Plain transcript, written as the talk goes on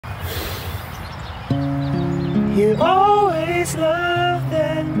You always love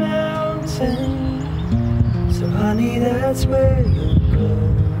that mountain, so honey, that's where you'll go.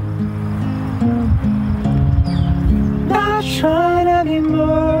 Not trying to be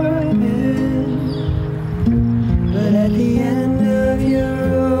morbid, but at the end of your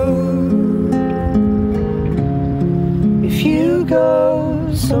road, if you go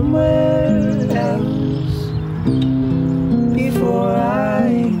somewhere else before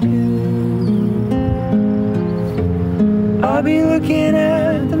I do, I'll be looking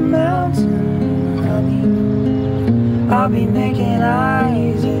at the mountain, honey. I'll be making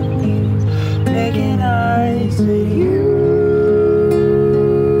eyes at you, making eyes at you.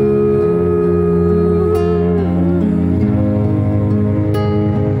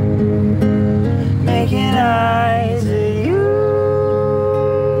 Making eyes at you.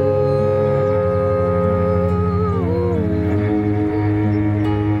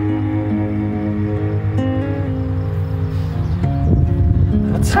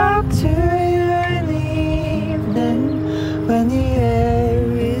 I'll talk to you in the evening when the air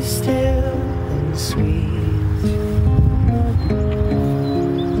is still and sweet.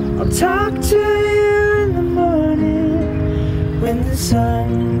 I'll talk to you in the morning when the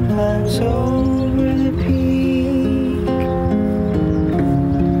sun climbs over the peak.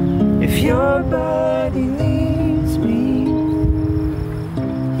 If your body leaves me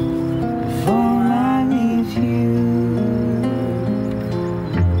before I leave you,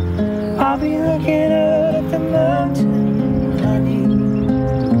 I'll be looking at the mountain, honey.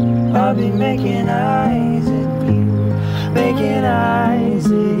 I'll be making eyes at you, making eyes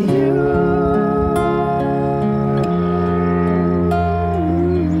at you.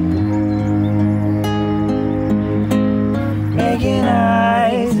 Making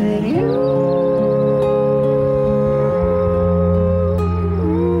eyes at you.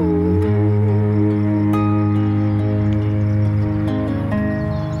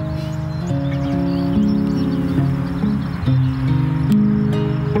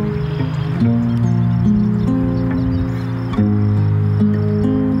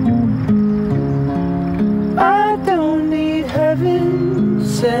 I don't need heaven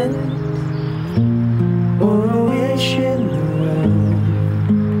sent or a wish in the world.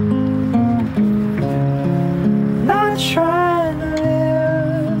 Not trying to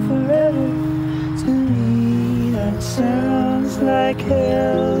live forever. To me that sounds like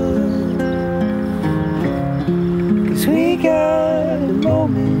hell. 'Cause we got a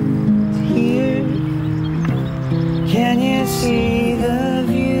moment here. Can you see the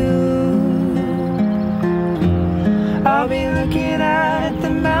view? I'll be looking at the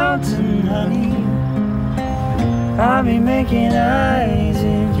mountain, honey. I'll be making eyes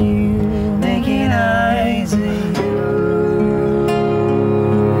at you.